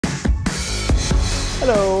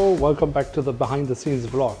Hello, welcome back to the behind the scenes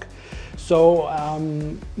vlog. So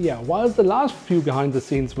yeah, while the last few behind the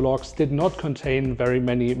scenes vlogs did not contain very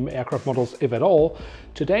many aircraft models, if at all,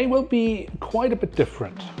 today will be quite a bit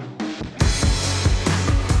different.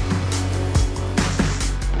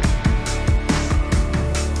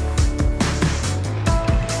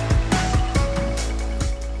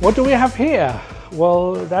 What do we have here?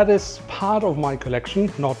 Well, that is part of my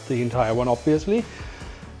collection, not the entire one, obviously.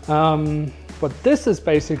 But this is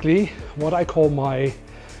basically what I call my,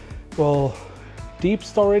 well, deep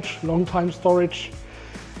storage, long time storage.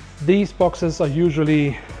 These boxes are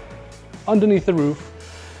usually underneath the roof,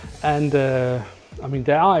 and I mean,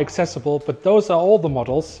 they are accessible, but those are all the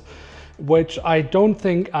models which I don't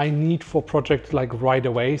think I need for projects like right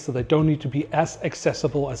away, so they don't need to be as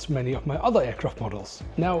accessible as many of my other aircraft models.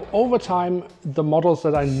 Now, over time, the models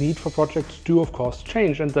that I need for projects do of course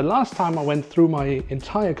change, and the last time I went through my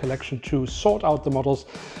entire collection to sort out the models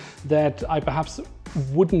that I perhaps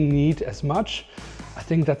wouldn't need as much, I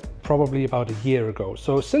think that's probably about a year ago.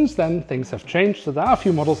 So since then, things have changed, so there are a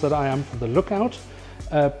few models that I am on the lookout.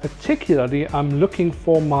 Particularly, I'm looking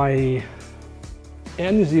for my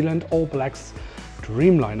Air New Zealand All Blacks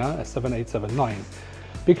Dreamliner, a 7879,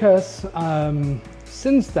 because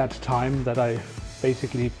since that time that I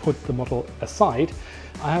basically put the model aside,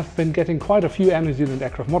 I have been getting quite a few Air New Zealand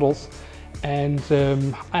aircraft models, and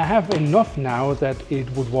I have enough now that it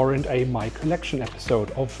would warrant a My Collection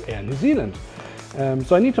episode of Air New Zealand.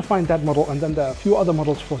 So I need to find that model, and then there are a few other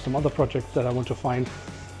models for some other projects that I want to find.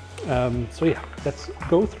 So yeah, let's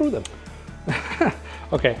go through them.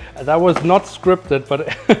 Okay, that was not scripted, but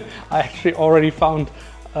I actually already found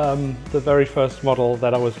the very first model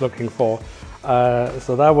that I was looking for.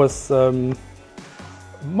 So that was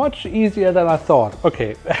much easier than I thought.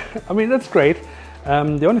 Okay, I mean, that's great.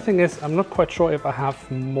 The only thing is, I'm not quite sure if I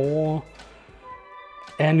have more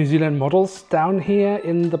Air New Zealand models down here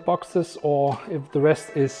in the boxes or if the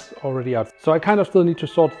rest is already out. So I kind of still need to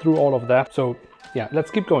sort through all of that. So yeah,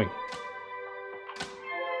 let's keep going.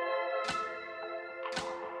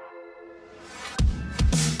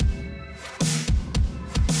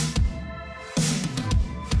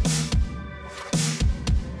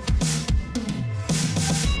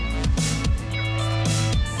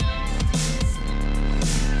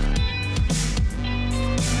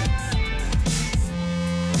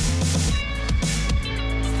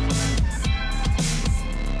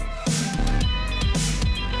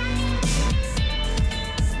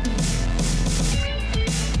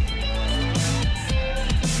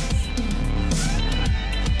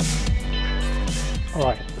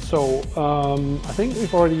 Alright, so I think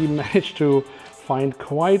we've already managed to find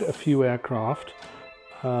quite a few aircraft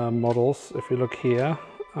models. If you look here,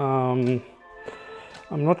 I'm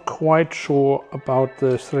not quite sure about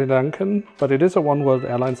the Sri Lankan, but it is a One World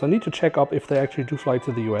Airlines. I need to check up if they actually do fly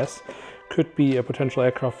to the US. Could be a potential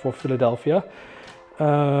aircraft for Philadelphia.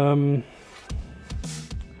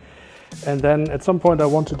 And then at some point I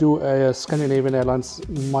want to do a Scandinavian Airlines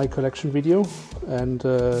My Collection video. And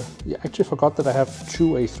yeah, I actually forgot that I have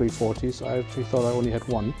two A340s. I actually thought I only had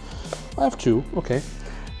one. I have two, okay.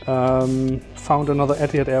 Found another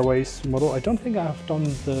Etihad Airways model. I don't think I have done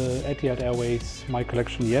the Etihad Airways My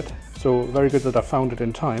Collection yet. So very good that I found it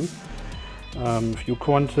in time. A few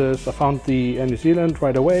Qantas, I found the Air New Zealand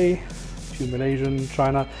right away. A few Malaysian,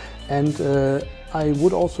 China. And I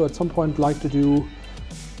would also at some point like to do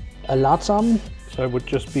a LATAM, so it would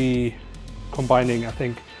just be combining, I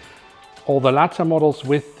think, all the LATAM models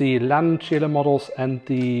with the LAN Chile models and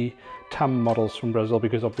the TAM models from Brazil,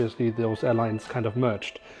 because obviously those airlines kind of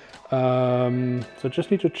merged. So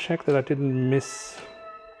just need to check that I didn't miss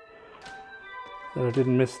the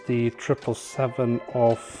 777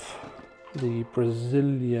 of the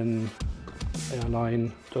Brazilian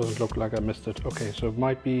airline. Doesn't look like I missed it. Okay, so it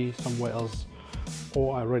might be somewhere else,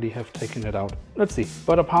 or I already have taken it out. Let's see.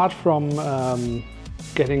 But apart from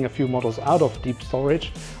getting a few models out of deep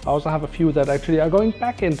storage, I also have a few that actually are going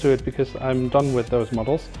back into it because I'm done with those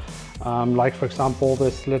models. Like for example,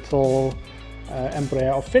 this little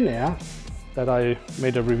Embraer of Finnair that I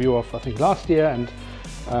made a review of I think last year, and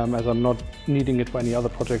as I'm not needing it for any other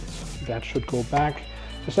projects, that should go back.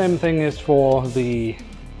 The same thing is for the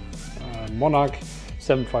Monarch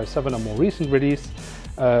 757, a more recent release.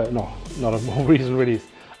 No, not a more recent release,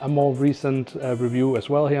 a more recent review as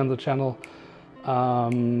well here on the channel.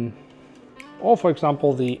 Or for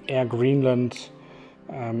example the Air Greenland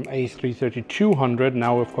A330-200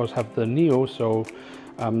 now of course have the Neo, so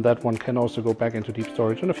that one can also go back into deep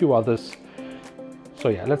storage, and a few others. So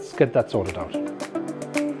yeah, let's get that sorted out.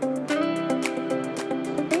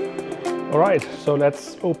 All right, so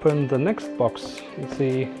let's open the next box and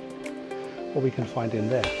see what we can find in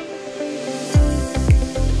there.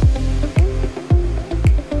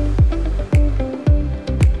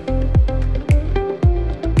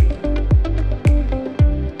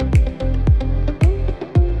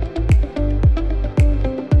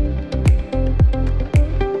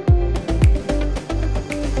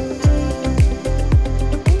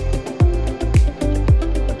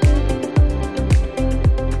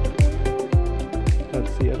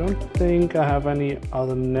 I have any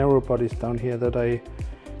other narrow bodies down here that I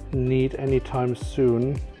need anytime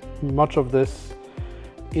soon. Much of this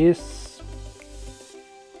is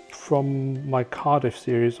from my Cardiff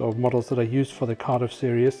series, or models that I used for the Cardiff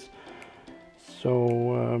series,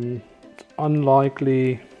 so it's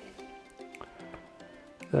unlikely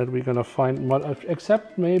that we're gonna find much,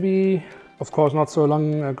 except maybe, of course, not so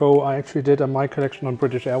long ago I actually did a My Collection on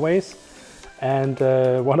British Airways. And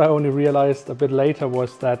what I only realized a bit later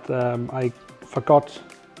was that I forgot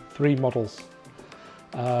 3 models.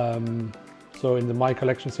 So in the My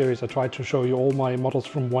Collection series, I tried to show you all my models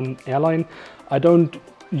from one airline. I don't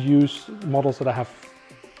use models that I have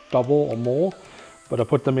double or more, but I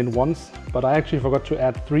put them in once. But I actually forgot to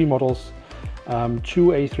add 3 models, 2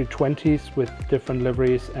 A320s with different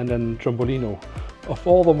liveries, and then Jumbolino. Of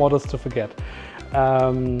all the models to forget.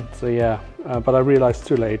 So yeah, but I realized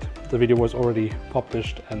too late. The video was already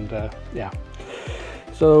published, and yeah.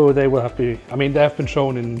 So they will have to be, I mean, they have been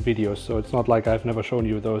shown in videos, so it's not like I've never shown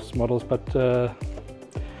you those models, but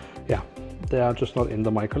yeah, they are just not in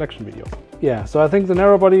the My Collection video. Yeah, so I think the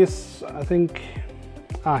narrow bodies, I think,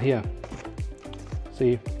 here.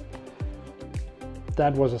 See,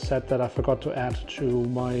 that was a set that I forgot to add to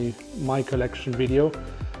my Collection video.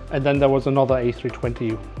 And then there was another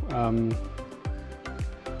A320,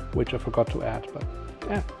 which I forgot to add, but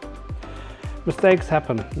yeah. Mistakes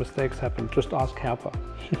happen, just ask Herpa.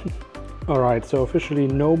 Alright, so officially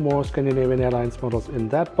no more Scandinavian Airlines models in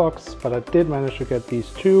that box, but I did manage to get these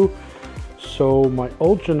 2. So my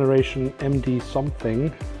old generation MD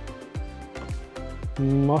something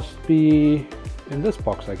must be in this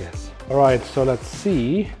box, I guess. Alright, so let's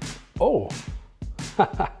see. Oh,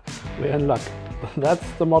 we're in luck. That's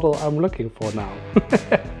the model I'm looking for now.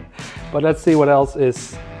 But let's see what else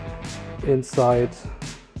is inside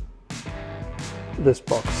this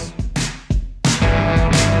box.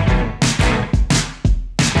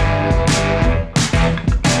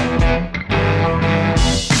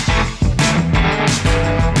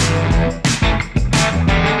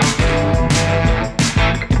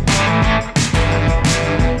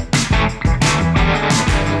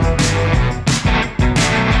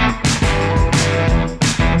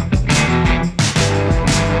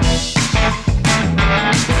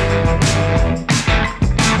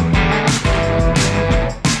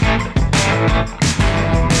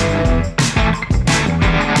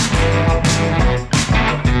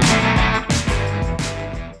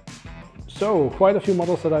 So quite a few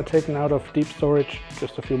models that I've taken out of deep storage,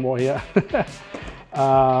 just a few more here.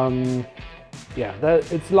 Yeah,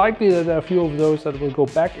 it's likely that there are a few of those that will go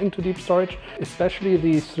back into deep storage, especially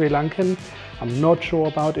the Sri Lankan. I'm not sure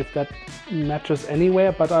about if that matches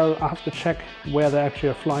anywhere, but I'll have to check where they actually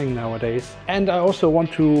are flying nowadays. And I also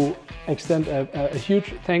want to extend a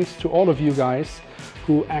huge thanks to all of you guys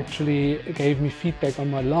who actually gave me feedback on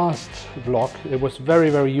my last vlog. It was very,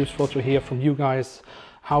 very useful to hear from you guys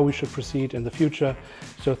how we should proceed in the future.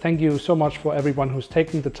 So thank you so much for everyone who's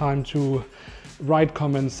taking the time to write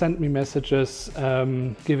comments, send me messages,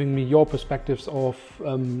 giving me your perspectives of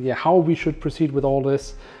yeah, how we should proceed with all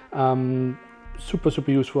this.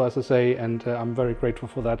 Super useful, as I say, and I'm very grateful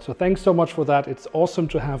for that. So thanks so much for that. It's awesome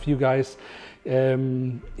to have you guys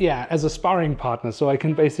yeah, as a sparring partner, so I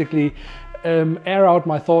can basically air out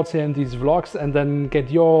my thoughts here in these vlogs and then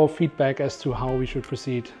get your feedback as to how we should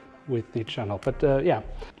proceed with the channel. But yeah,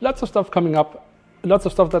 lots of stuff coming up, lots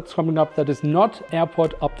of stuff that's coming up that is not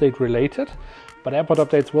airport update related, but airport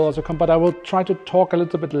updates will also come, but I will try to talk a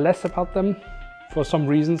little bit less about them for some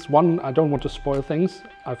reasons. One, I don't want to spoil things.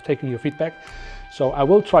 I've taken your feedback, so I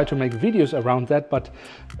will try to make videos around that, but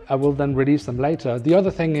I will then release them later. The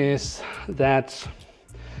other thing is that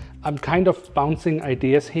I'm kind of bouncing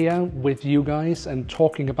ideas here with you guys and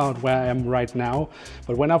talking about where I am right now.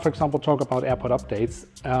 But when I, for example, talk about airport updates,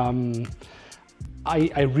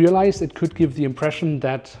 I realize it could give the impression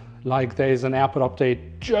that like there is an airport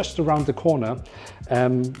update just around the corner,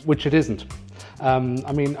 which it isn't. I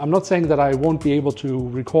mean, I'm not saying that I won't be able to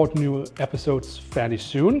record new episodes fairly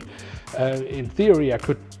soon. In theory, I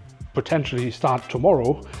could potentially start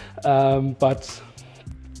tomorrow, but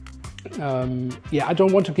yeah, I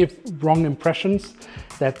don't want to give wrong impressions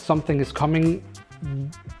that something is coming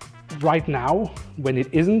right now when it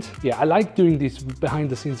isn't. Yeah, I like doing these behind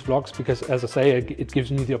the scenes vlogs because, as I say, it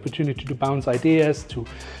gives me the opportunity to bounce ideas, to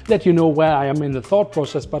let you know where I am in the thought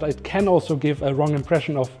process, but it can also give a wrong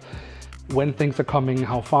impression of when things are coming,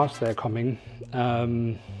 how fast they're coming.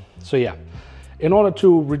 So yeah, in order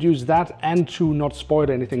to reduce that and to not spoil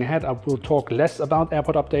anything ahead, I will talk less about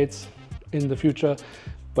airport updates in the future,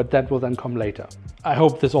 but that will then come later. I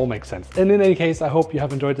hope this all makes sense. And in any case, I hope you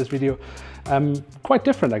have enjoyed this video. Quite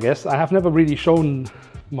different, I guess. I have never really shown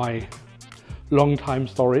my long time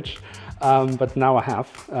storage, but now I have.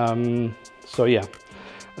 So yeah,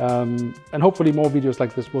 and hopefully more videos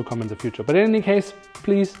like this will come in the future. But in any case,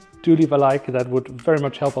 please do leave a like. That would very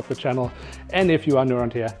much help out the channel. And if you are new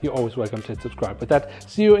around here, you're always welcome to subscribe. With that,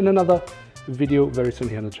 see you in another video very soon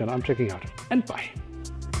here on the channel. I'm checking out, and bye.